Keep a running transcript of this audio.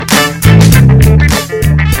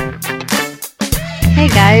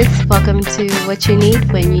guys, welcome to What You Need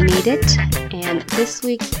When You Need It. And this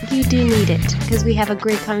week you do need it because we have a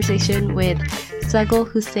great conversation with Sagal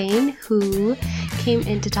Hussain, who came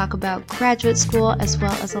in to talk about graduate school as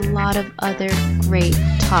well as a lot of other great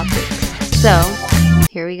topics. So,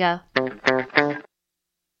 here we go.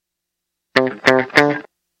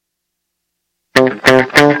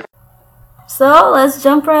 So, let's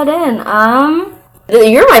jump right in.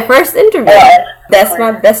 You're my first interview. That's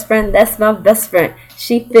my best friend. That's my best friend.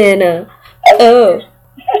 She finna. Oh.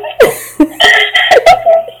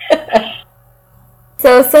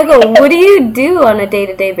 So, Sagal, what do you do on a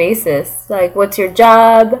day-to-day basis? Like, what's your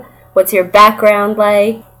job? What's your background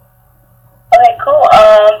like? Okay, cool.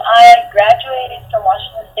 I graduated from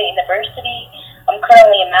Washington State University. I'm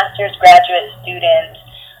currently a master's graduate student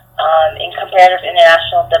in comparative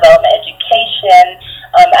international development education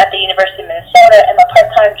at the University of Minnesota, and my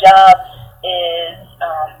part-time job is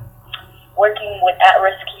working with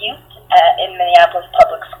at-risk youth in Minneapolis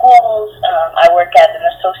public schools. I work as an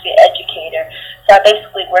associate educator, so I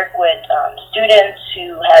basically work with students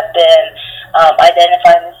who have been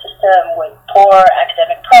identified in the system with poor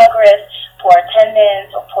academic progress, poor attendance,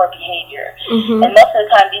 or poor behavior. Mm-hmm. And most of the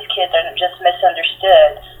time, these kids are just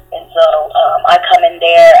misunderstood. And so I come in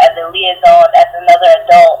there as a liaison, as another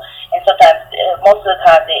adult, and sometimes, most of the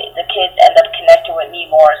time, the kids end up connecting with me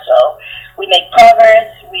more. So we make progress,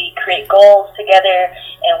 we create goals together,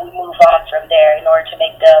 and we move on from there in order to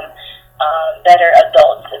make them better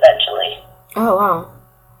adults eventually. Oh, wow.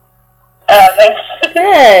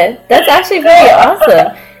 Yeah, that's actually very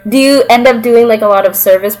awesome. Do you end up doing like a lot of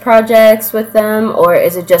service projects with them, or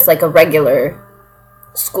is it just like a regular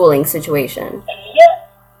schooling situation?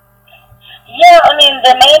 Yeah, I mean,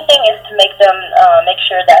 the main thing is to make them make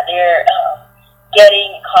sure that they're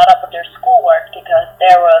getting caught up with their schoolwork, because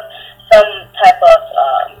there was some type of,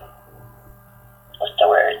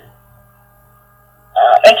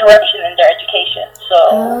 interruption in their education. So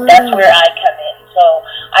that's where I come in. So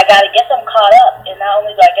I got to get them caught up, and not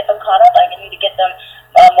only do I get them caught up, I need to get them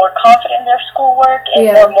more confident in their schoolwork and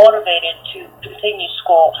more motivated to continue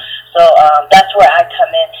school. So that's where I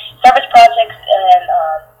come in. Service projects and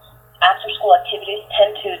after-school activities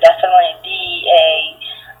tend to definitely be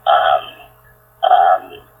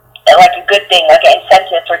like a good thing, like an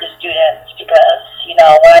incentive for the students, because, you know,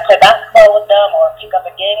 when I play basketball with them or pick up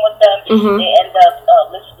a game with them, they end up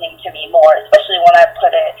listening to me more, especially when I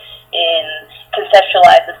put it in,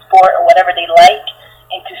 conceptualize the sport or whatever they like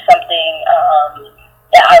into something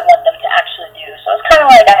that I want them to actually do. So it's kind of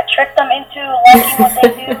like I trick them into liking what they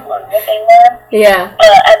do or what they learn. Yeah.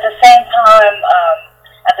 But at the same time,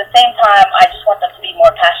 I just want them to be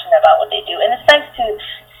more passionate about what they do. And it's nice to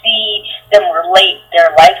see them relate their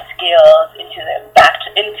life skills into back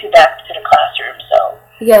to the classroom. So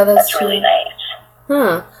yeah, that's really nice.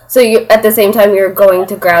 Huh. So you, at the same time, you're going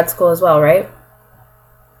to grad school as well, right?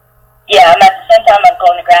 Yeah, at the same time I'm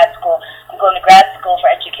going to grad school. I'm going to grad school for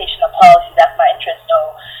educational policy. That's my interest. So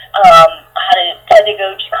how do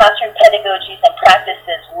classroom pedagogies and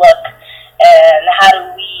practices look, and how do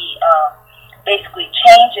we basically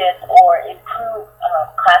change it or improve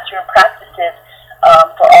classroom practices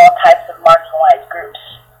for all types of marginalized groups.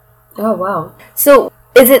 Oh, wow. So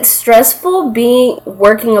is it stressful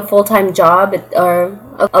working a full-time job, or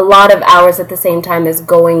a lot of hours at the same time as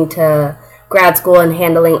going to grad school and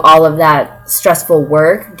handling all of that stressful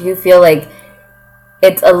work? Do you feel like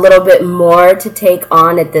it's a little bit more to take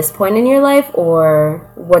on at this point in your life, or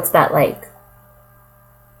what's that like?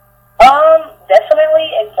 Definitely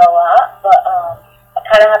it's a lot, but I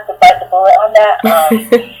kind of have to bite the bullet on that.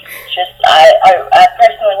 Just I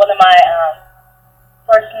personally, one of my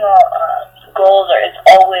personal goals is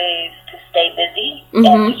always to stay busy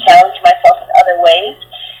and to challenge myself in other ways.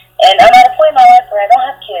 And I'm at a point in my life where I don't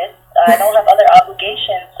have kids, I don't have other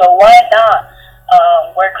obligations, so why not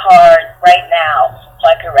work hard right now so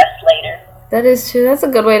I can rest later? That is true. That's a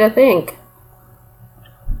good way to think.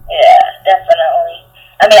 Yeah, definitely.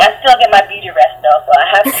 I mean, I still get my beauty rest though, so I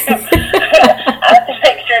have to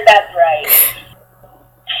make sure that's right.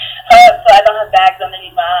 So I don't have bags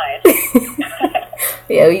underneath my eyes.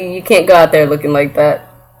 Yeah, you can't go out there looking like that.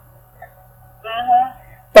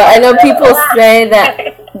 But I know people say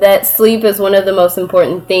that sleep is one of the most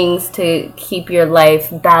important things to keep your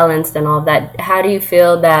life balanced and all that. How do you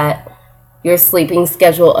feel that your sleeping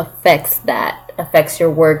schedule affects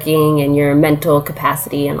your working and your mental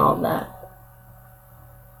capacity and all that?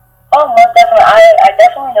 Oh, most definitely. I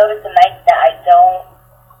definitely notice the nights that I don't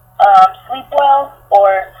sleep well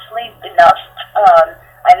or sleep enough.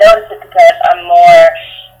 I notice it because I'm more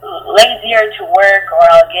lazier to work, or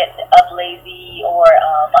I'll get up lazy, or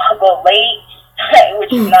I'll go late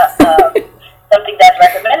which is not something that's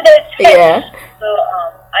recommended. Yeah. So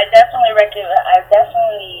I definitely recommend. I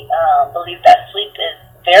definitely believe that sleep is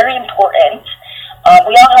very important.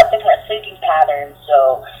 We all have different sleeping patterns,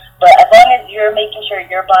 so. But as long as you're making sure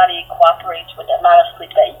your body cooperates with the amount of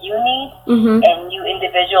sleep that you need, and you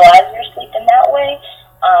individualize your sleep in that way,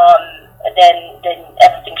 then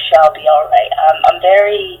everything shall be all right. I'm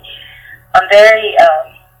very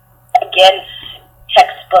against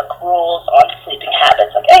textbook rules on sleeping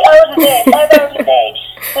habits, like 8 hours a day, 5 hours a day.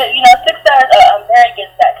 So, 6 hours. I'm very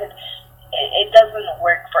against that because it doesn't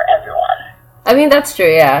work for everyone. I mean, that's true,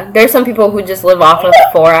 yeah. There's some people who just live off of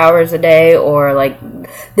 4 hours a day, or like,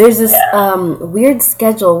 there's this weird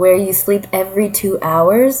schedule where you sleep every 2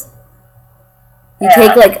 hours. You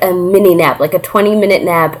take like a mini nap, like a 20-minute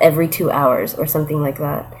nap every 2 hours or something like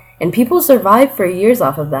that. And people survive for years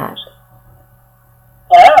off of that.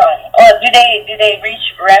 Wow. Oh, do they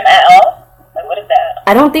reach REM at all? Like, what is that?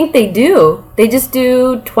 I don't think they do. They just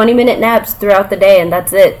do 20-minute naps throughout the day, and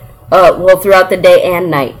that's it. Throughout the day and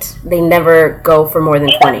night. They never go for more than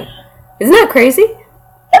 20. Isn't that crazy?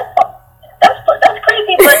 That's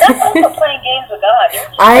crazy, but that's also playing games with God.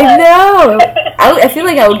 I know. I feel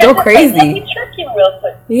like I would go crazy. Let me trick you real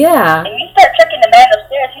quick. Yeah. And you start tricking the man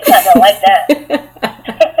upstairs, he's not going to like that.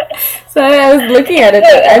 So I was looking at it.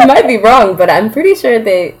 I might be wrong, but I'm pretty sure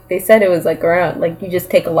they said it was like around, like you just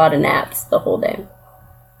take a lot of naps the whole day.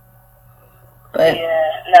 But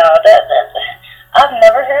yeah, no, that's I've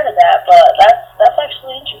never heard of that, but that's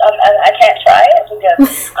actually interesting. I can't try it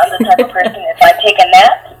because I'm the type of person, if I take a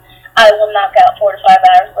nap, I will knock out 4 to 5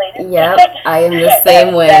 hours later. Yep, I am the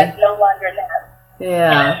same way. That's no longer a nap.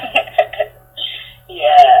 Yeah.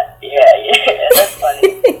 yeah, that's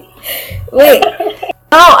funny. Wait.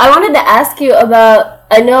 Oh, I wanted to ask you about,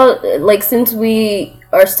 I know, like, since we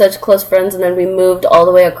are such close friends and then we moved all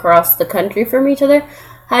the way across the country from each other,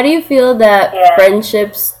 how do you feel that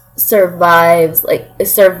friendships survive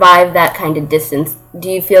that kind of distance? Do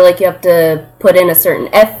you feel like you have to put in a certain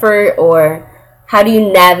effort, or how do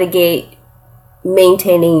you navigate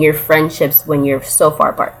maintaining your friendships when you're so far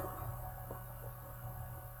apart?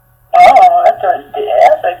 Oh, that's a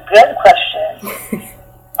good question.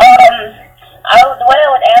 The way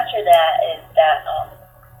I would answer that is that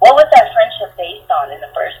what was that friendship based on in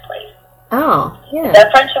the first place? Oh, yeah. If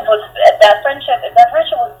that friendship was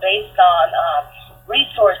based on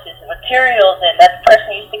resources and materials, and that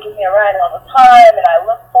person used to give me a ride all the time, and I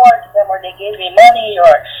look forward to them, or they gave me money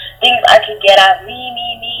or things I could get out of me,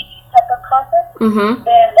 these type of concepts,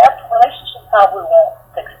 then that relationship probably won't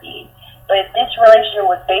succeed. But if this relationship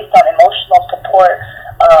was based on emotional support,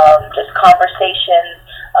 just conversations,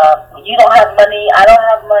 you don't have money, I don't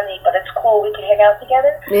have money, but it's cool, we can hang out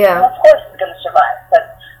together, then of course it's going to survive.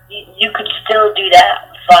 But you could still do that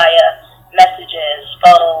via messages,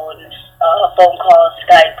 phone calls,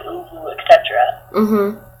 Skype, Ubu, etc.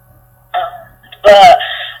 But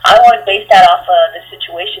I would base that off of the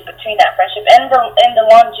situation between that friendship and the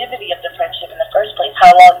longevity of the friendship in the first place,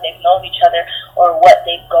 how long they've known each other or what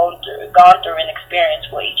they've gone through and experienced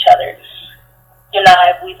with each other. You know,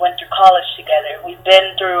 we went through college together. We've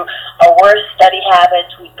been through our worst study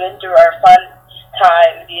habits. We've been through our fun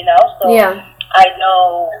times, So I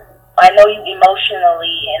know you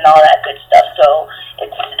emotionally and all that good stuff. So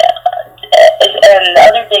and the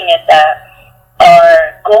other thing is that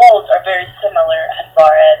our goals are very similar as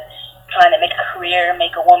far as trying to make a career,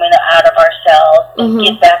 make a woman out of ourselves, and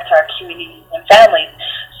give back to our communities and families.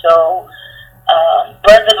 So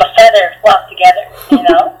birds of a feather flock together,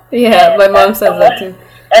 Yeah, my mom says that too.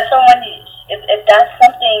 That's someone, if that's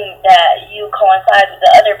something that you coincide with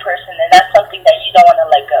the other person, then that's something that you don't want to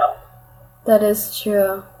let go. That is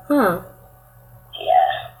true. Huh.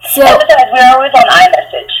 Yeah. So, and besides, we're always on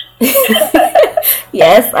iMessage.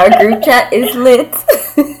 Yes, our group chat is lit.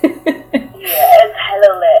 Yeah, it's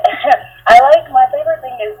hella lit. My favorite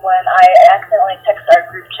thing is when I accidentally text our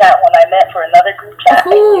group chat when I met for another group chat,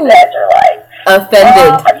 and you guys are like,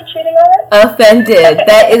 offended. Are you cheating on us? Offended.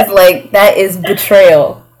 That is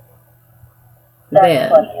betrayal. That's Man.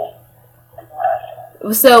 funny.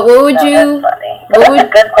 So what would you? That's a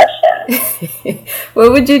good question.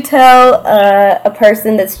 What would you tell a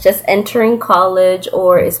person that's just entering college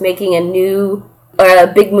or is making a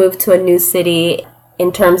big move to a new city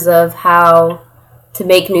in terms of how to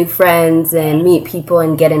make new friends and meet people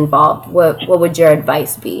and get involved? What would your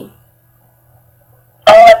advice be?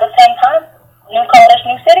 All at the same time? New college,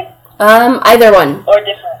 new city? Either one. Or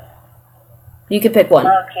different? You could pick one.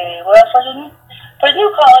 Okay. Well, for new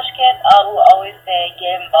college kids, I will always say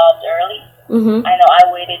get involved early. I know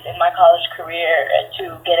I waited in my college career to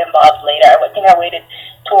get involved later. I think I waited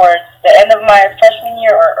towards the end of my freshman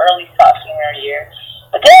year or early sophomore year.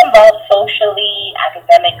 But get involved socially,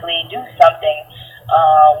 academically, do something,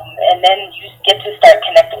 and then you get to start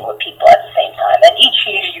connecting with people at the same time. And each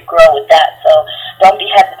year you grow with that, so don't be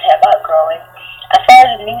hesitant about growing. As far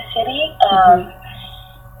as a new city,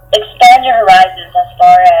 expand your horizons as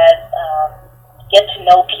far as get to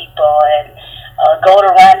know people and go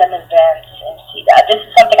to random events and see that. This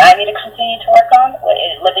is something I need to continue to work on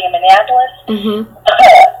living in Minneapolis.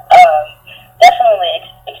 Definitely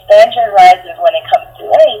expand your horizons when it comes to,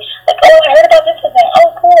 hey, like, oh, I heard about this event.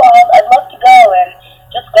 Oh, cool. I'd love to go, and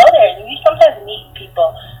just go there. You sometimes meet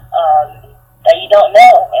people that you don't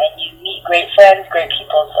know, and you meet great friends, great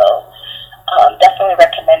people. So definitely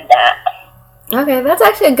recommend that. Okay, that's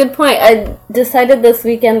actually a good point. I decided this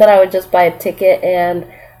weekend that I would just buy a ticket and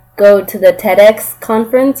go to the TEDx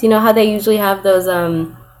conference. You know how they usually have those, Oh, I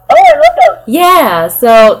love those. Yeah,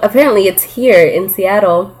 so apparently it's here in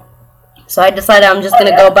Seattle. So I decided I'm just going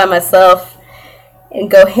to go by myself and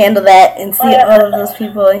go handle that and see all of those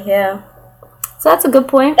people. Yeah. So that's a good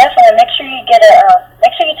point. Definitely. Make sure you take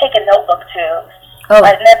a notebook too. Oh,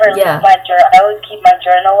 I've never leave my journal. I always keep my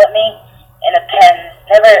journal with me and a pen.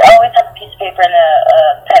 Always have a piece of paper and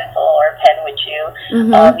a pencil or a pen with you.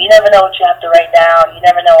 You never know what you have to write down. You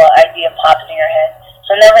never know what idea pops in your head.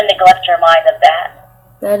 So never neglect your mind of that.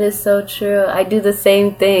 That is so true. I do the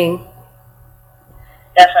same thing.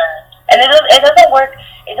 Definitely. And it doesn't work.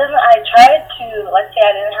 I tried to, let's say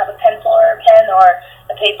I didn't have a pencil or a pen or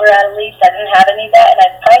a paper at least. I didn't have any of that, and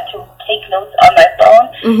I tried to take notes on my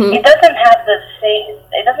phone. It doesn't have the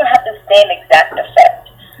same exact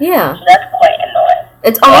effect. Yeah. So that's quite annoying.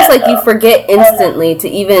 It's almost like you forget instantly to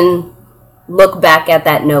even look back at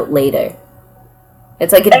that note later.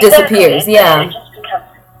 It's like it disappears. It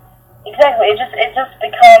just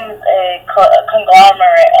becomes a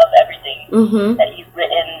conglomerate of everything that you've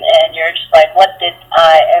written, and you're just like, what did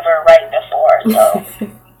I ever write before? So,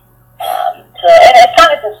 and it's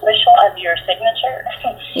not as official as your signature.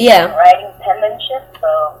 Yeah. Writing penmanship.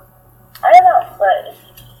 So I don't know, but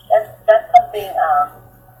that's something.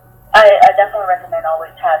 I definitely recommend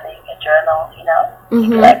always having a journal. You know, you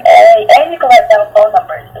can like, hey, and you can write down phone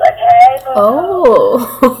numbers. Be like, hey.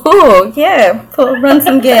 Oh, yeah. Run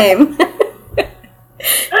some game.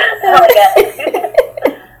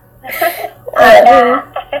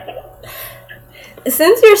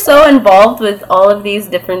 Since you're so involved with all of these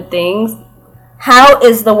different things, how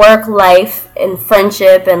is the work life and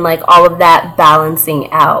friendship and like all of that balancing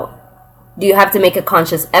out? Do you have to make a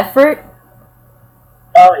conscious effort?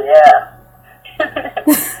 Oh yeah.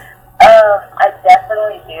 I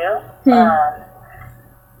definitely do.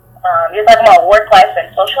 You're talking about work life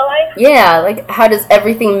and social life? Yeah, like how does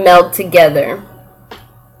everything meld together?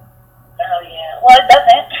 Oh yeah. Well, it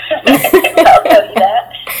doesn't. I'll tell you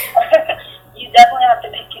that. You definitely have to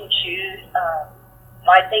pick and choose.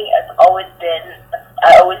 My thing has always been,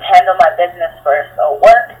 I always handle my business first. So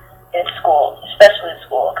work is school, especially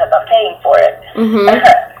school, because I'm paying for it.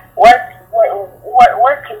 Work,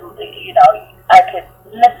 you know, I could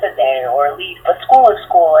miss a day or leave, but school is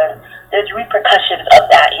school, and there's repercussions of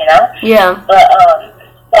that, you know? Yeah. But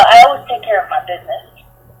I always take care of my business.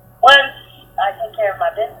 Once I take care of my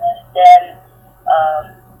business, then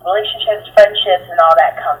relationships, friendships, and all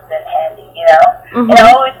that comes in handy, you know? And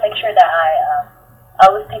I always make sure that I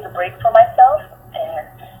always take a break for myself, and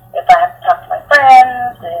if I have to talk to my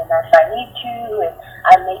friends, and if I need to, and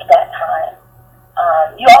I make that time.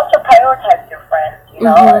 You also prioritize your friends, you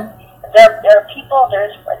know? There are people, there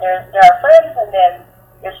are friends, and then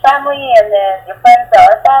there's family, and then your friends that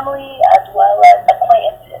are family, as well as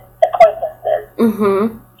acquaintances.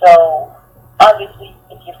 So, obviously,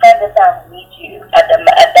 if your friends and family need you at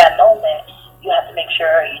that moment, you have to make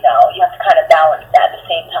sure, you know, you have to kind of balance that at the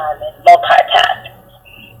same time and multitask.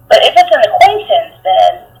 But if it's an acquaintance,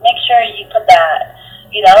 then make sure you put that,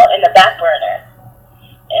 you know, in the back burner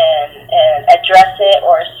and address it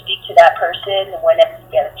or speak to that person whenever you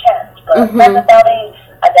get a chance. But friends and family,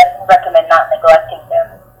 I definitely recommend not neglecting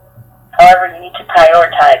them. However, you need to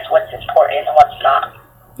prioritize what's important and what's not.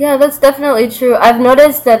 Yeah, that's definitely true. I've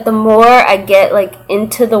noticed that the more I get like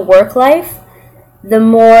into the work life, the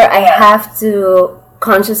more I have to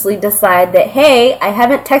consciously decide that, hey, I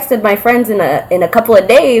haven't texted my friends in a couple of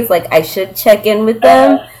days. Like, I should check in with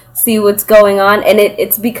them, see what's going on, and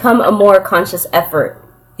it's become a more conscious effort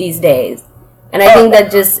these days. And I think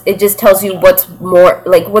that it just tells you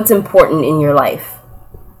what's important in your life.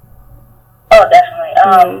 Oh, definitely.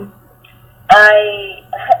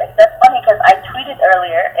 That's funny because I tweeted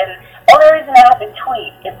earlier, and the only reason I have to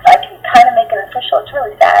tweet is I can kind of make it official. It's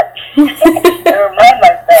really sad to remind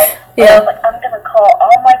myself. I was like, I'm going to call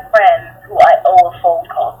all my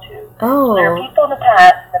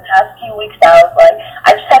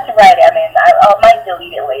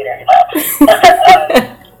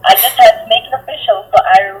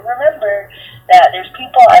there's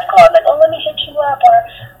people I've called like, oh, let me hit you up, or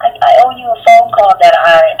I owe you a phone call that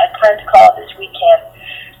I plan to call this weekend.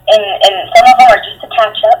 And some of them are just to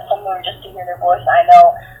catch up, some of them are just to hear their voice. I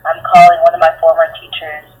know I'm calling one of my former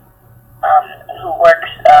teachers who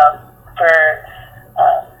works for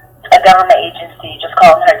a government agency, just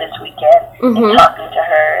calling her this weekend and talking to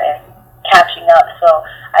her and catching up. So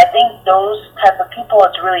I think those type of people,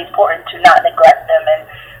 it's really important to not neglect them,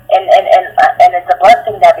 and it's a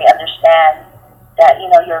blessing that they understand that, you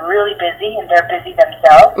know, you're really busy and they're busy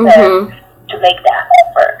themselves and to make that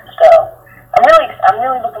effort. So I'm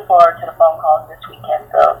really looking forward to the phone calls this weekend.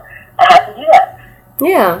 So I have to do that.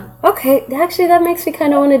 Yeah. Okay. Actually, that makes me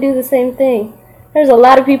kind of want to do the same thing. There's a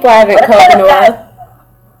lot of people I haven't called in a while.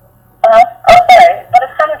 Oh, sorry, but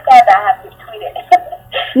it's kind of sad that I have to tweet it.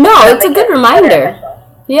 No, it's a good reminder.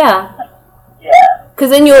 Yeah. Yeah. Because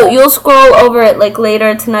then you'll scroll over it like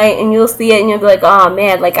later tonight and you'll see it and you'll be like, oh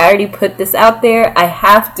man, like I already put this out there. I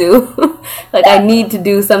have to. Like I need to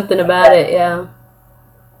do something about it. Yeah.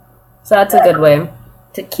 So that's a good way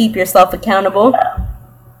to keep yourself accountable.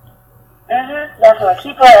 Definitely.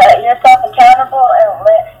 Keep yourself accountable and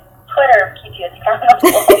let Twitter keep you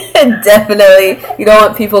accountable. Definitely. You don't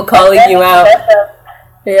want people calling you out.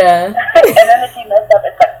 Yeah. And then if you mess up,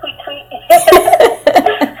 it's like tweet.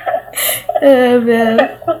 Oh, man.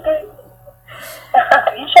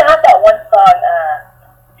 You should have that one song,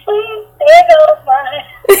 please, there goes mine.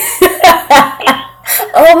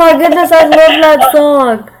 Oh my goodness, I love that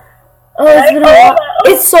song. Oh,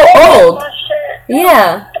 it's so old.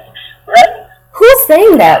 Yeah. Right? Who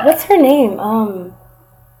sang that? What's her name?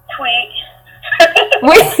 Tweet.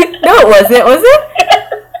 Wait, no, it wasn't. Was it?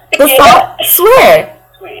 The song? Swear.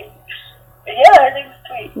 Tweet. Yeah, her name's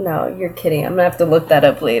Tweet. No, you're kidding. I'm gonna have to look that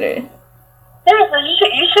up later. Seriously,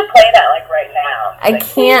 you should play that like right now. I like,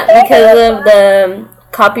 can't because of the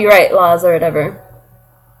copyright laws or whatever.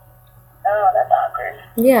 Oh, that's awkward.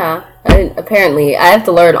 Yeah, apparently I have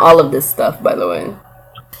to learn all of this stuff. By the way.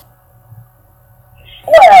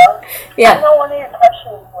 Well, yeah. I know one of your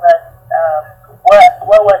questions was,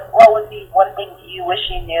 what would be one thing you wish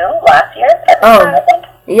you knew last year? Oh,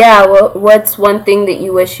 yeah. Well, what's one thing that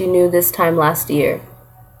you wish you knew this time last year?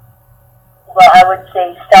 Well, I would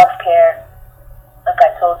say self-care, like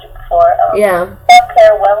I told you before. Yeah.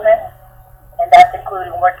 Self-care, wellness, and that's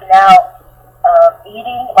including working out,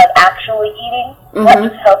 eating, like actually eating, not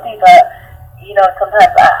just healthy, but you know,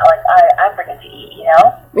 sometimes I forget to eat, you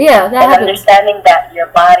know? Yeah, that happens. Understanding that your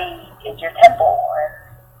body is your temple,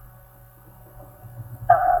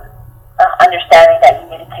 and understanding that you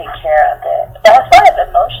need to take care of it. But as far as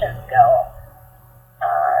emotions go,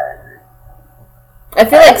 I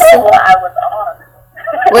feel like... I don't know what I was on.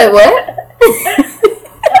 Wait, what?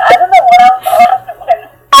 I don't know what I was on when...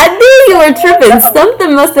 I knew you were tripping.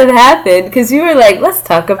 Something must have happened, because you were like, let's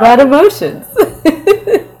talk about emotions.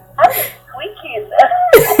 I'm squeaky.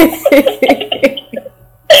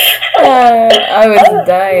 I was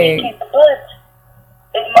dying. But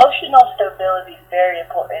emotional stability is very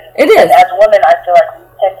important. It is. And as women, I feel like we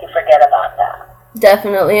tend to forget about that.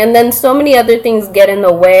 Definitely. And then so many other things get in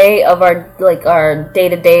the way of our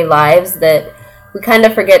day-to-day lives that we kind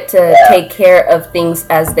of forget to take care of things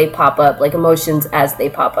as they pop up, like emotions as they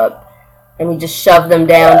pop up. And we just shove them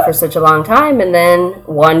down for such a long time, and then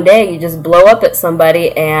one day you just blow up at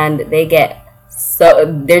somebody and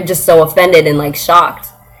they're just so offended and like shocked.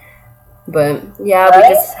 But yeah, we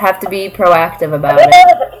just have to be proactive about it.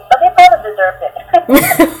 But they probably deserve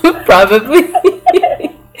it. Probably.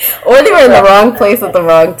 Or they were in the wrong place at the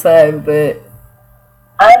wrong time, but...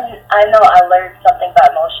 I know I learned something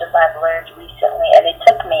about emotions I've learned recently, and it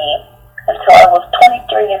took me until I was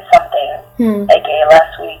 23 and something, aka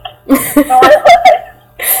last week, to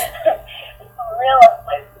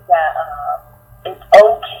realize that it's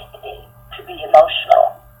okay to be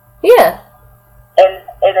emotional. Yeah. And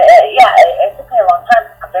it took me a long time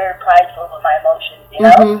because I'm very prideful with my emotions, you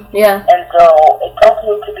know? Yeah. And so it's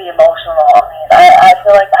okay to be emotional. I mean, I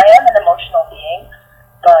feel like I am an emotional being,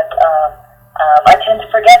 but I tend to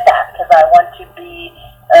forget that because I want to be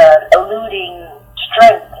eluding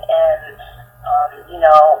strength and,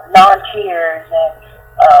 non-tears and,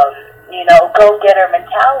 go-getter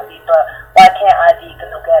mentality. But why can't I be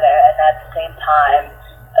go-getter and at the same time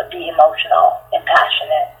be emotional and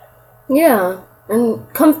passionate? Yeah,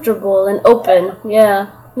 and comfortable and open.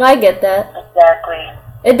 Yeah, no, I get that. Exactly.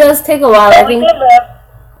 It does take a while. I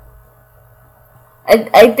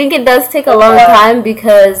think it does take a long time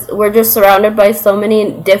because we're just surrounded by so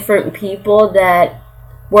many different people that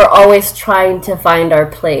we're always trying to find our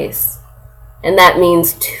place. And that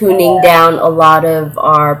means tuning down a lot of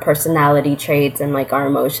our personality traits and like our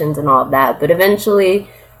emotions and all of that. But eventually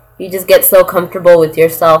you just get so comfortable with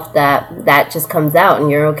yourself that that just comes out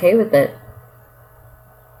and you're okay with it.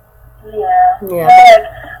 Yeah.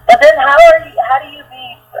 But then how do you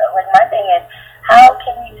be, like my thing is, how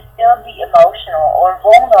can you still be emotional or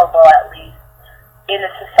vulnerable at least in a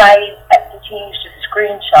society that continues to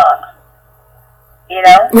screenshot? You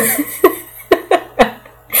know?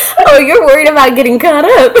 Oh, you're worried about getting caught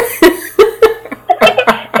up. Hell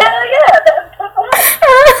yeah, that's the point.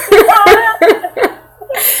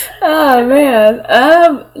 Oh man,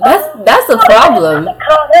 that's a problem.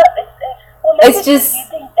 Caught up. It's just. Do you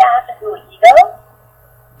think that has to do with ego?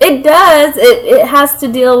 It does. It has to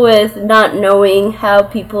deal with not knowing how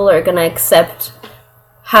people are gonna accept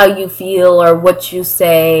how you feel or what you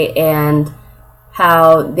say and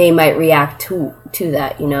how they might react to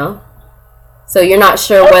that. You know. So you're not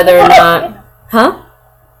sure whether or not, huh?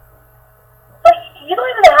 But you don't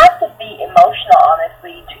even have to be emotional,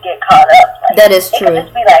 honestly, to get caught up. Like, that is true. It can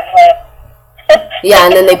just be like, hey. Yeah,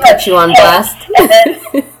 and then they put you on blast. And then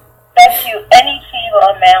bet you any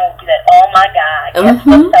female man will be like, oh my God, guess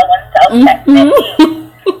what so-and-so texted me.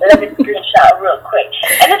 Let me screenshot real quick.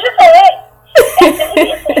 And it's just like, hey. And then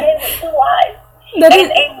it's the end with 2 eyes.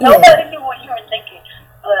 And nobody knew what you were thinking.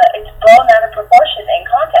 But it's blown out of proportion in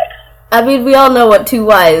context. I mean, we all know what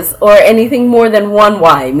 2 Ys or anything more than 1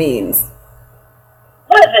 Y means.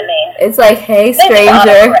 What does it mean? It's like, hey,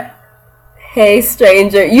 stranger. Hey,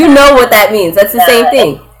 stranger. You know what that means. That's the same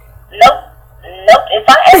thing. Nope. If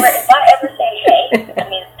I ever say hey, I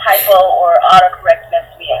mean typo or autocorrect mess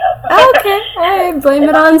me up. Okay. All right. Blame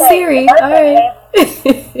it on Siri. All right. If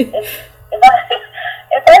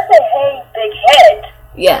I say hey, big head.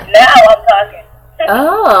 Yeah. Now I'm talking.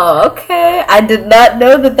 Oh, okay. I did not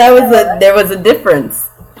know that there was a difference.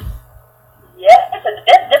 Yeah, there's a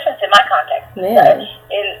difference in my context. Man.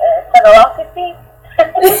 In philosophy.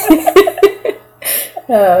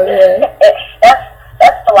 Oh, man.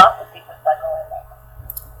 That's philosophy for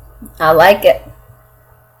psychoanalysis. I like it.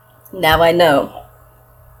 Now I know.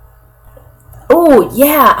 Oh,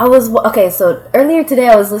 yeah. Okay, so earlier today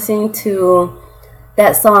I was listening to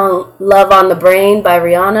that song Love on the Brain by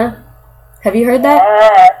Rihanna. Have you heard that?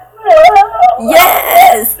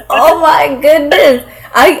 Yes! Oh my goodness!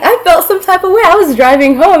 I felt some type of way. I was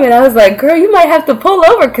driving home and I was like, girl, you might have to pull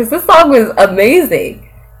over because this song was amazing.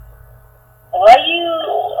 Why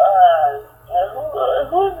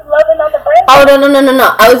who's loving on the brain? Oh,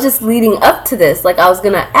 no. I was just leading up to this. Like, I was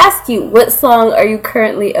going to ask you, what song are you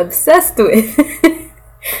currently obsessed with?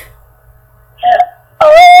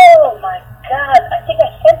 Oh my God. I think I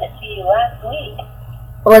sent it to you last week.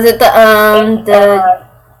 Was it the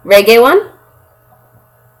reggae one?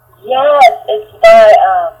 Yes, it's by,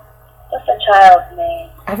 what's the child's name?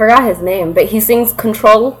 I forgot his name, but he sings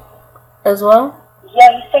Control as well?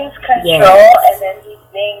 Yeah, he sings Control, and then he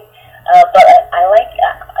sings, but I like,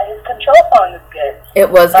 his Control song is good.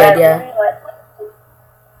 It was good, yeah. Really like,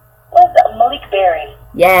 what is that? Malik Berry.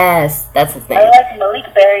 Yes, that's his name. I like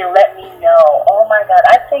Malik Berry, Let Me Know. Oh my God,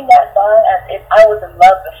 I sing that song as if I was in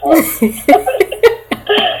love before.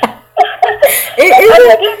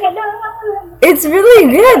 It's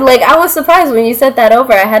really good. Like, I was surprised when you said that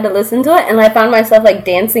over. I had to listen to it, and I found myself like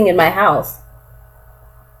dancing in my house.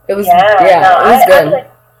 It was it was good.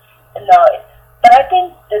 But I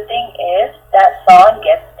think the thing is that song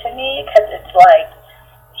gets to me because it's like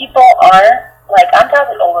people aren't like I'm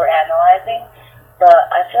probably overanalyzing, but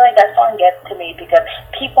I feel like that song gets to me because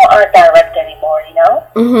people aren't direct anymore. You know.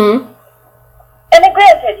 Mhm. And then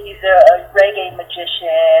granted, he's a reggae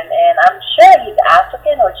magician, and I'm sure he's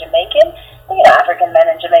African or Jamaican. You know, African men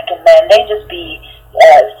and Jamaican men, they just be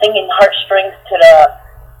singing heartstrings to the,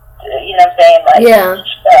 you know what I'm saying? Like,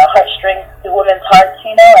 heartstrings to women's hearts,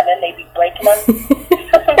 you know, and then they be breaking them.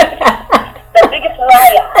 The biggest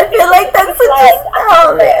liar. I feel like that's such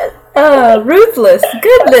a ruthless.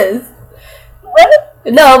 Goodness. What?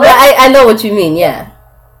 No, but I know what you mean, yeah.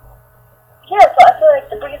 Yeah, so I feel like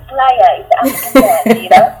the biggest liar is the African man, you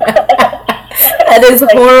know? That is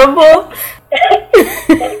like, horrible.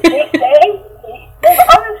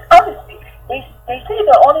 They say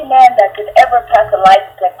the only man that could ever pass a lie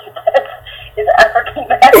detector test is an African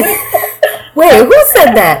man. Wait, who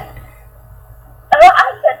said that? I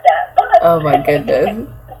said that. But oh my goodness.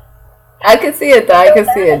 I can see it though, I can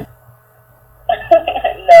see it.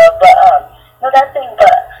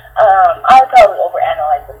 I would probably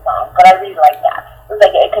overanalyze the song, but I really like that. It was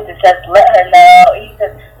like, because it says, let her know. He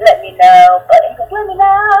says, let me know. But he goes, let me know.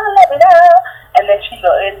 And then he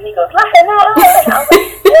goes, let her know. And I was like,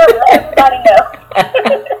 yeah, let everybody know.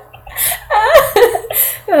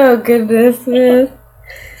 goodness, man.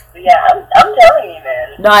 Yeah, I'm telling you, man.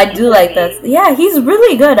 No, I do like that. Yeah, he's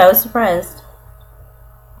really good. I was surprised.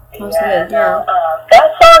 That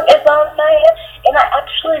song is on my, and I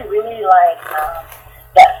actually really like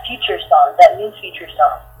that Future song, that new Future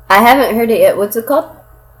song. I haven't heard it yet. What's it called?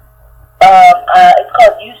 It's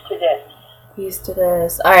called Used to This. Used to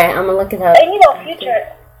This. All right, I'm gonna look it up. And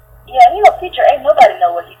Future. Yeah, Future. Ain't nobody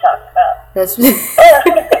know what he talking about. That's. I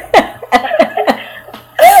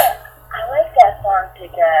like that song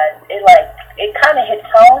because it kind of hits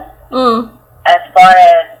home. As far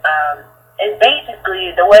as it's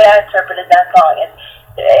basically the way I interpreted that song is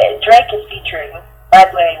Drake is featuring. By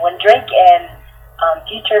the way, when Drake and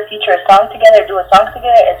Future feature a song together, do a song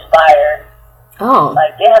together, it's fire. Oh.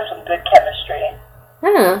 Like they have some good chemistry.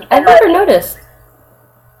 Yeah, I've never noticed.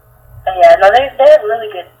 Yeah, no, they have really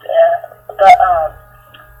good.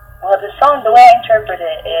 Well, the song, the way I interpret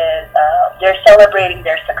it is they're celebrating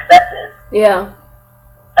their successes. Yeah.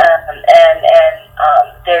 And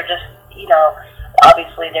they're just,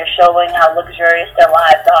 obviously they're showing how luxurious their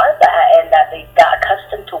lives are and that they got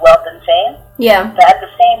accustomed to wealth and fame. Yeah. But at the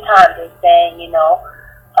same time, they're saying,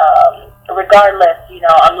 regardless,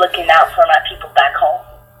 I'm looking out for my people back home.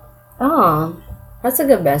 Oh, that's a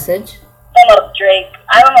good message. I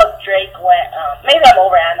don't know if Drake went, maybe I'm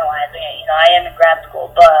overanalyzing it, I am in grad school,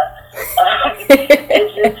 but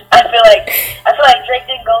it's just, I feel like Drake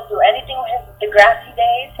didn't go through anything with his Degrassi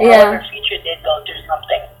days. Yeah. However, Future did go through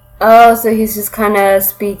something. Oh, so he's just kind of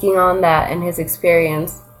speaking on that and his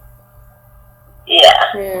experience.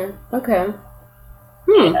 Yeah. Yeah, okay.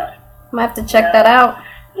 Might have to check that out.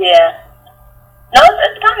 Yeah. No,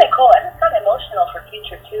 it's kind of cool, and it's kind of emotional for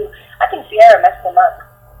Future, too. I think Sierra messed him up.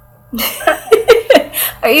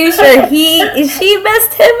 Are you sure she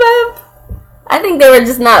messed him up? I think they were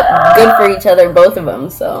just not good for each other, both of them,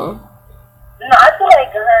 so. No, I feel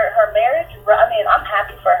like her marriage, I'm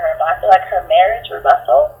happy for her, but I feel like her marriage with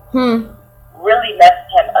Russell really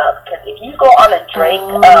messed him up. Because if you go on a Drake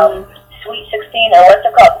Sweet 16, or what's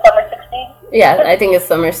it called, Summer 16? Yeah, I think it's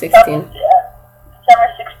Summer 16. Summer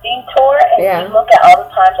 16 tour, and you look at all the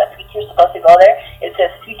times that Future's supposed to go there, it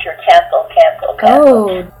says Future cancel.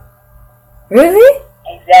 Oh. Really?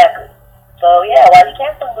 Exactly. So, yeah, why you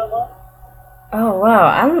cancel, Google? Oh,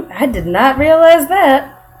 wow. I did not realize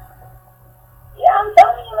that. Yeah, I'm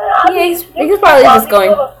telling you, man. Yeah, he's probably just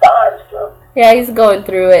going... Stars, so. Yeah, he's going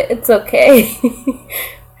through it. It's okay.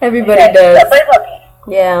 Everybody does. But it's okay.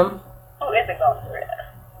 Yeah. Who isn't going through it?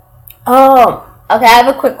 Oh, okay, I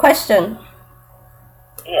have a quick question.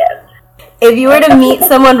 Yes. If you were to meet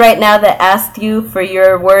someone right now that asked you for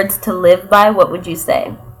your words to live by, what would you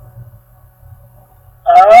say?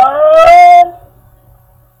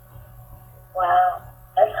 Wow,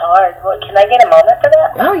 that's hard. What, can I get a moment for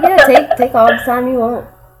that? Oh yeah, take all the time you want.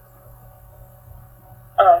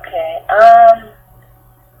 Okay.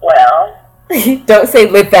 Well. Don't say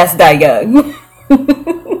live fast, die young.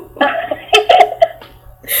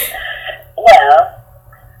 Well,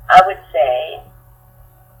 I would say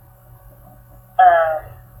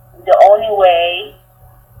the only way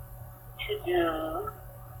to do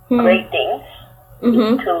great things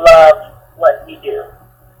is to love what you do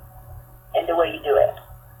and the way you do it.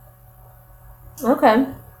 Okay.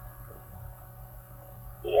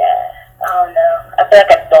 Yeah, I don't know. I feel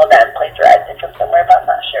like I stole that and plagiarized it from somewhere, but I'm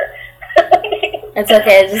not sure. It's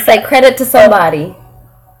okay. Just say credit to somebody.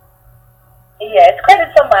 Yeah, it's credit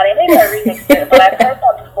to somebody. Maybe I remixed it, but I've heard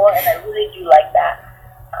that before, and I really do like that.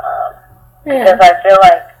 Because I feel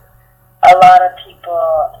like a lot of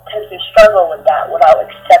people tend to struggle with that without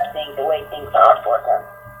accepting the way things are for them.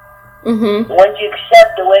 Mm-hmm. Once you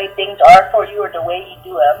accept the way things are for you or the way you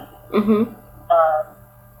do them,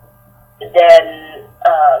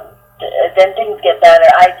 then things get better.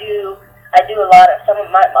 I do a lot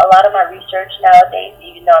of my research nowadays,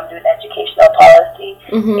 even though I'm doing educational policy.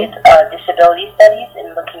 It's disability studies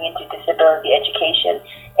and looking into disability education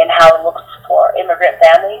and how it looks for immigrant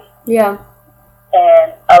families. Yeah.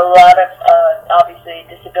 And a lot of obviously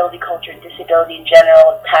disability culture and disability in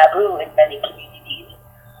general is taboo in many communities.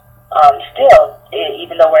 Still,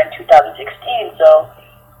 even though we're in 2016, so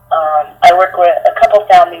I work with a couple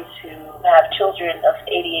families who have children of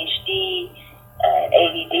ADHD and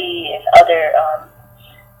ADD and other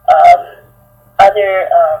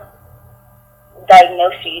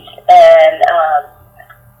diagnoses, and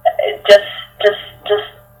just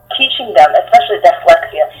teaching them, especially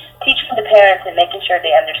dyslexia, teaching the parents and making sure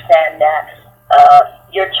they understand that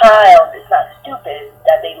your child is not stupid,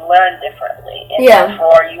 that they learn differently, and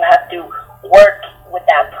therefore you have to work with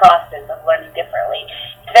that process of learning differently.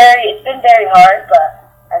 It's been very hard, but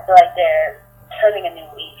I feel like they're turning a new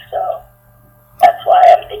leaf, so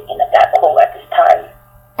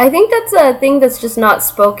I think that's a thing that's just not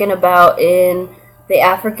spoken about in the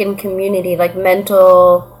African community, like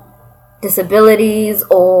mental disabilities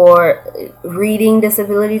or reading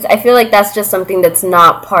disabilities. I feel like that's just something that's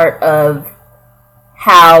not part of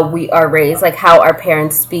how we are raised, like how our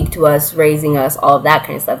parents speak to us, raising us, all of that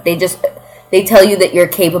kind of stuff. They tell you that you're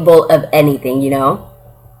capable of anything, you know?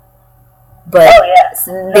 But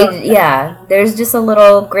there's just a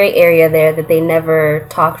little gray area there that they never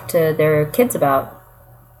talk to their kids about.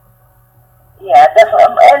 Yeah,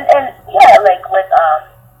 definitely, and yeah, like with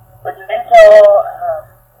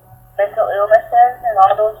mental illnesses and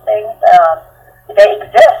all those things, they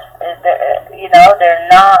exist. They're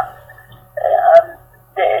not.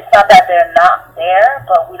 It's not that they're not there,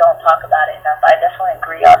 but we don't talk about it enough. I definitely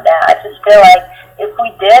agree on that. I just feel like if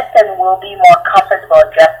we did, then we'll be more comfortable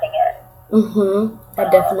addressing it. I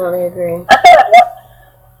definitely agree. I feel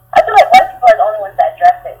like white people are the only ones that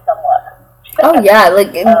address it somewhat. Oh yeah,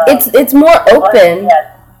 like it's more open. Yes.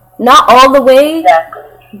 Not all the way, Exactly.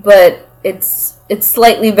 but it's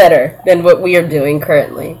slightly better than what we are doing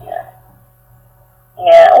currently.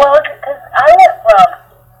 Yeah. Well, because I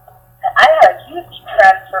had a huge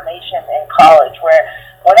transformation in college where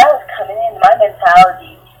when I was coming in, my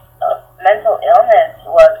mentality of mental illness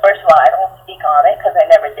was, first of all, I don't speak on it because I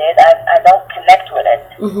never did. I don't connect with it.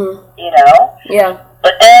 You know. Yeah.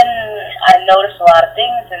 But then I noticed a lot of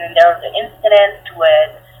things, and then there was an incident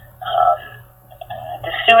with the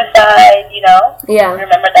suicide, you know? Yeah.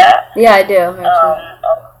 Remember that? Yeah, I do, actually.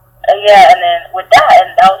 Yeah, and then with that, and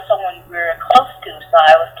that was someone we were close to, so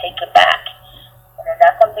I was taken back. And then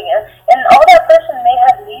that's something else. And all that person may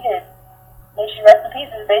have needed, may she rest in peace,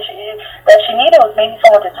 that she needed was maybe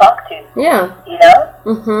someone to talk to. Yeah. You know?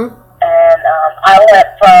 And I went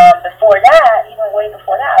from, before that, even way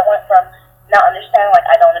before that, I went from not understanding, like,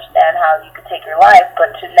 I don't understand how you could take your life, but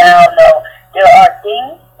to now know there are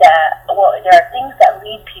things that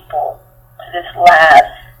lead people to this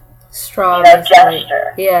last strong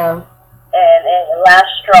gesture. Yeah. And last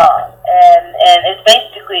straw. And it's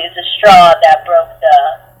basically a straw that broke the,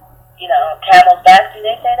 camel's back. Do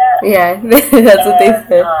they say that? Yeah, that's what they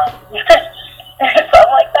said.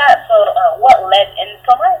 Something like that. So what led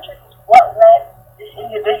this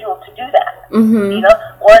individual to do that?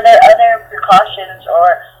 Were there other precautions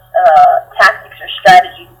or tactics or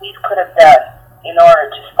strategies we could have done in order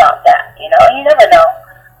to stop that? You never know.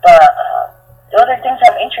 But those are things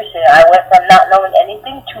I'm interested in. I went from not knowing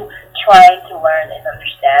anything to trying to learn and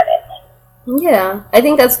understand it. Yeah, I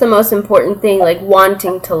think that's the most important thing, like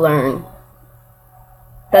wanting to learn.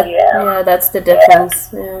 That's the difference.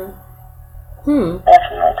 Yeah.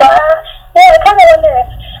 Definitely. So, I kind of wonder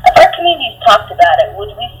if our communities talked about it, would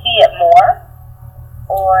we see it more,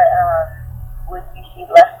 or would we see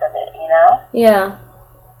less of it? Yeah.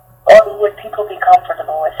 Or would people be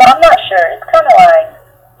comfortable with? So I'm not sure. It's kind of like,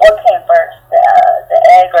 what came first, the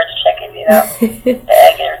egg or the chicken? The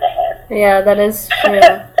egg or the hen? Yeah, that is true.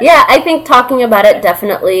 Yeah, I think talking about it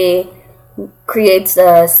definitely creates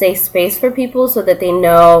a safe space for people so that they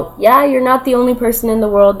know, yeah, you're not the only person in the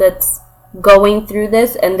world that's going through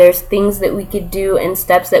this, and there's things that we could do and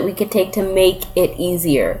steps that we could take to make it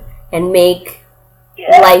easier and make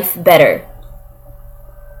life better.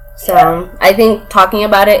 So I think talking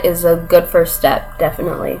about it is a good first step,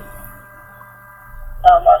 definitely.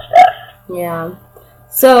 Almost definitely. Yeah.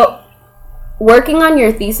 So working on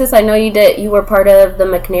your thesis, I know you were part of the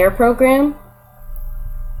McNair program.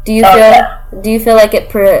 Do you feel like it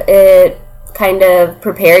kind of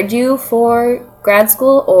prepared you for grad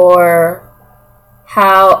school, or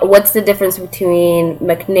what's the difference between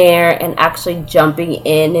McNair and actually jumping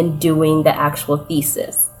in and doing the actual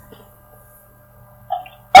thesis?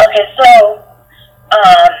 Okay, so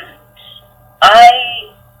I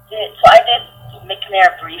did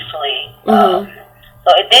McNair briefly. So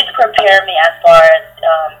it did prepare me as far as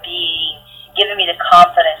giving me the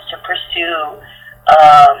confidence to pursue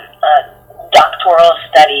doctoral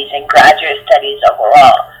studies and graduate studies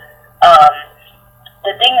overall.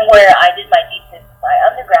 The thing where I did my thesis, my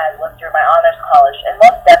undergrad, was through my honors college, and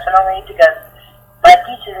most definitely because my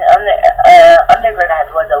thesis in undergrad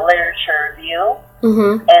was a literature review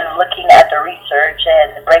and looking at the research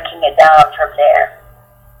and breaking it down from there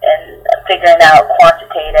and figuring out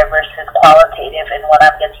quantitative versus qualitative and what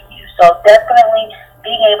I'm getting to. So definitely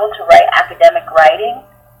being able to write academic writing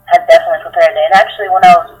has definitely prepared me. And actually, when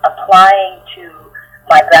I was applying to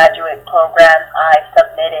my graduate programs, I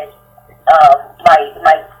submitted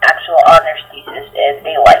my actual honors thesis, and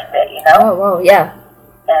they liked it. Oh, wow, yeah.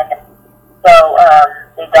 And so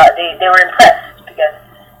they were impressed because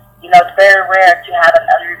it's very rare to have an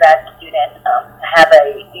undergrad student have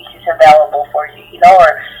a thesis available for you,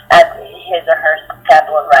 or as his or her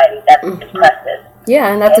sample of writing. That's impressive.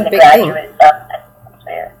 Yeah, and that's a the big thing. graduate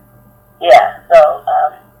atmosphere. Yeah, so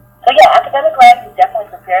yeah, academic writing definitely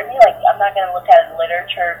prepared me. Like, I'm not going to look at a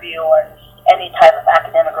literature review or any type of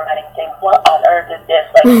academic writing and think, what on earth is this?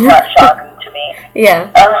 Like, it's not shocking to me.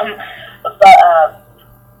 Yeah. But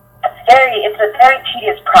it's a very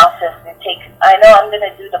tedious process. I know I'm going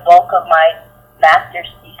to do the bulk of my master's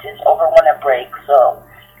thesis over winter break, so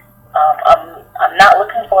I'm not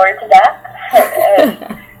looking forward to that.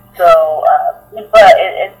 But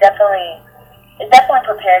it definitely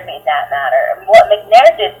prepared me in that matter. And what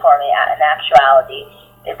McNair did for me, in actuality,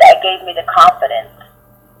 is that it gave me the confidence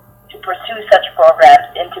to pursue such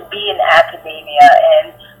programs and to be in academia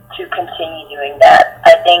and to continue doing that.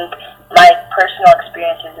 I think my personal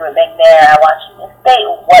experiences with McNair at Washington State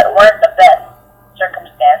weren't the best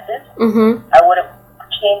circumstances. I would have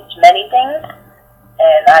changed many things,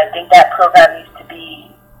 and I think that program needs to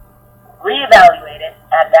be reevaluated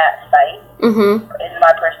at that site, in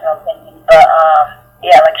my personal opinion. But,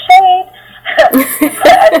 yeah, like shade.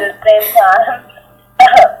 But at the same time,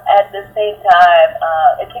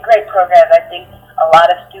 it's a great program. I think a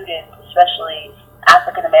lot of students, especially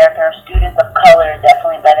African American or students of color,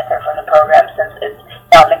 definitely benefit from the program, since its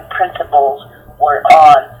founding principles were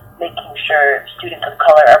on making sure students of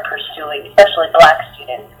color are pursuing, especially black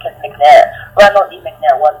students, because Ronald E.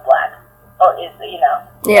 McNair was black, or is,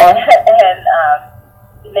 Yeah. and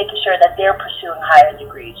making sure that they're pursuing higher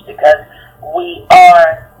degrees, because we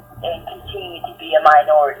are and continue to be a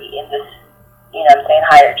minority in this,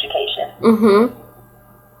 higher education.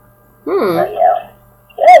 So, yeah.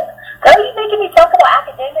 Good. Girl, you making me talk about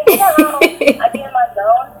academics? I get in my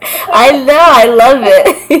zone. I know, I love it.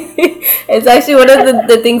 It's actually one of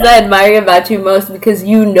the things I admire about you most, because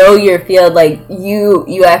you know your field, like,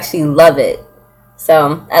 you actually love it.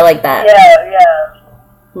 So, I like that.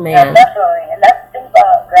 Yeah. Man. Yeah, definitely. And that's the thing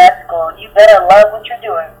about grad school. You better love what you're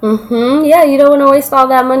doing. Yeah, you don't want to waste all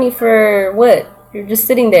that money for what? You're just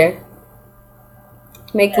sitting there,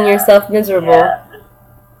 making yourself miserable.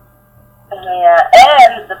 Yeah,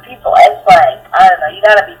 and the people, it's like, I don't know, you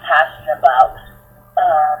gotta be passionate about.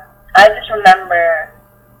 I just remember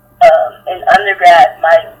in undergrad,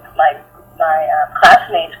 my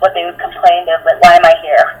classmates, what they would complain of, like, why am I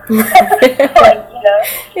here? Like,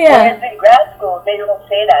 Yeah. whereas in grad school, they don't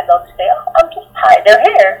say that. They'll just say, oh, I'm just tired. They're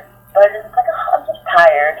here, but it's like, oh, I'm just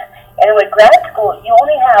tired. And with grad school, you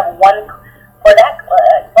only have one, for that,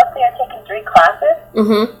 let's say you're taking 3 classes,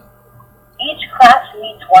 each class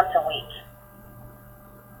meets once a week.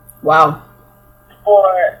 Wow.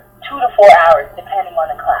 For 2 to 4 hours, depending on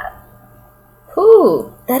the class.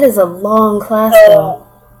 Ooh, that is a long class, though.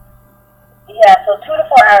 Yeah, so 2 to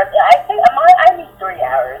 4 hours. I think I need 3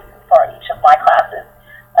 hours for each of my classes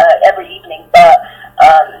every evening. But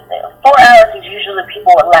 4 hours is usually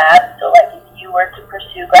people with labs. So, like, if you were to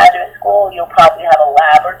pursue graduate school, you'll probably have a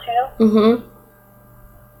lab or 2.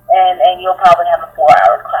 And you'll probably have a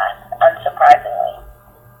 4-hour class, unsurprisingly.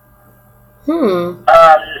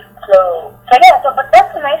 But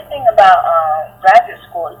that's the nice thing about graduate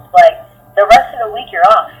school. It's like the rest of the week you're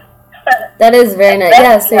off. That is very nice.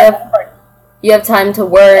 Yeah, so you have time to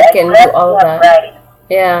work and do all of that. Writing.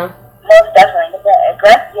 Yeah. Most definitely.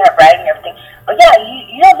 Grad you have writing and everything. But yeah,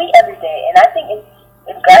 you don't meet every day. And I think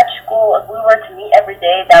in grad school, if we were to meet every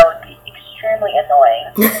day, that would be extremely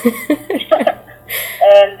annoying.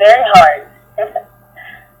 And very hard.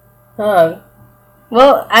 Oh.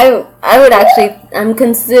 Well, I would actually, I'm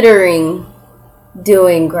considering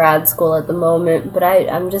doing grad school at the moment, but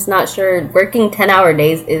I'm just not sure. Working 10-hour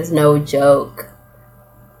days is no joke.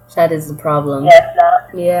 That is the problem. Yeah, it's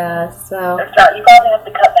not. Yeah, so. It's not. You probably have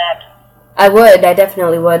to cut back. I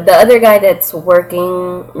definitely would. The other guy that's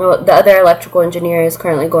working, the other electrical engineer is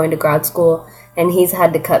currently going to grad school, and he's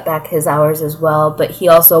had to cut back his hours as well, but he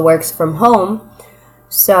also works from home,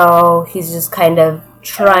 so he's just kind of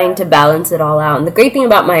trying to balance it all out. And the great thing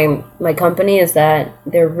about my company is that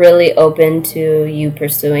they're really open to you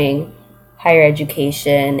pursuing higher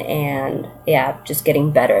education and, yeah, just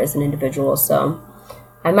getting better as an individual, so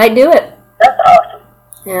I might do it. That's awesome.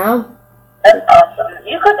 Yeah. That's awesome.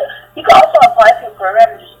 You could also apply to a program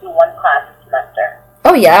and just do one class a semester.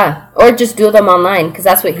 Oh, yeah. Or just do them online, because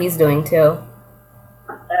that's what he's doing, too.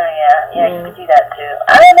 Yeah, you could do that, too.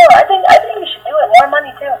 I don't know. I think you should do it. More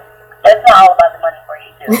money, too. But it's not all about the money for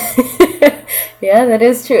you, too. Yeah, that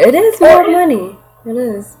is true. It is more money. It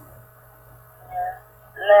is. Yeah.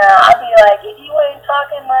 No, I'll be like, if you ain't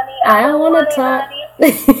talking money, I don't want to talk.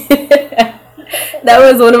 That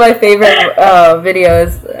was one of my favorite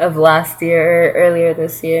videos of last year or earlier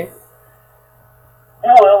this year. Oh,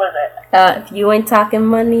 what was it? If you ain't talking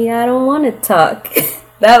money, I don't want to talk.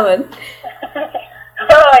 That one.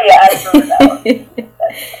 Oh, yeah, I remember that one.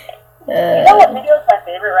 You know what video is my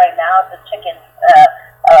favorite right now? The chicken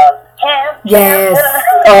ham. Yes.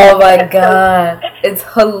 Oh my god. It's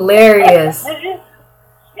hilarious.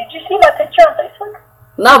 Did you see my picture on Facebook?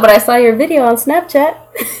 No, but I saw your video on Snapchat.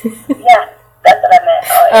 Yeah, that's what I meant.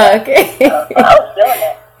 Oh, yeah. Okay. I was feeling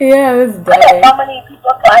it. Yeah, it was I got dying. so many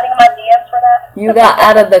people sliding in my DMs for that. You got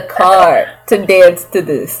out of the car to dance to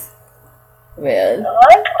this. Man.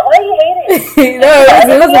 What? Why you hate it? No,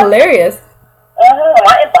 it was hilarious.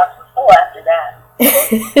 My inbox was full after that.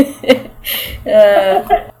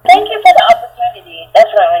 Thank you for the opportunity.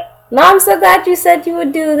 Definitely. No, I'm so glad you said you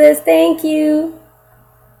would do this. Thank you.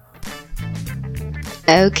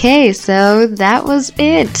 Okay, so that was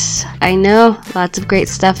it. I know, lots of great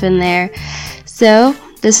stuff in there. So,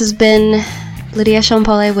 this has been Lydia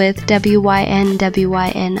Champole with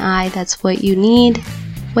WYNWYNI. That's what you need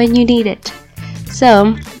when you need it.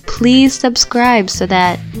 So, please subscribe so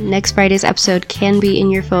that next Friday's episode can be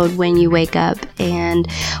in your phone when you wake up. And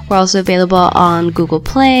we're also available on Google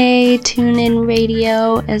Play, TuneIn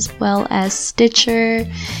Radio, as well as Stitcher,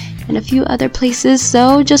 and a few other places.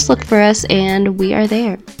 So just look for us and we are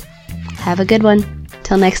there. Have a good one.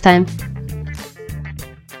 Till next time.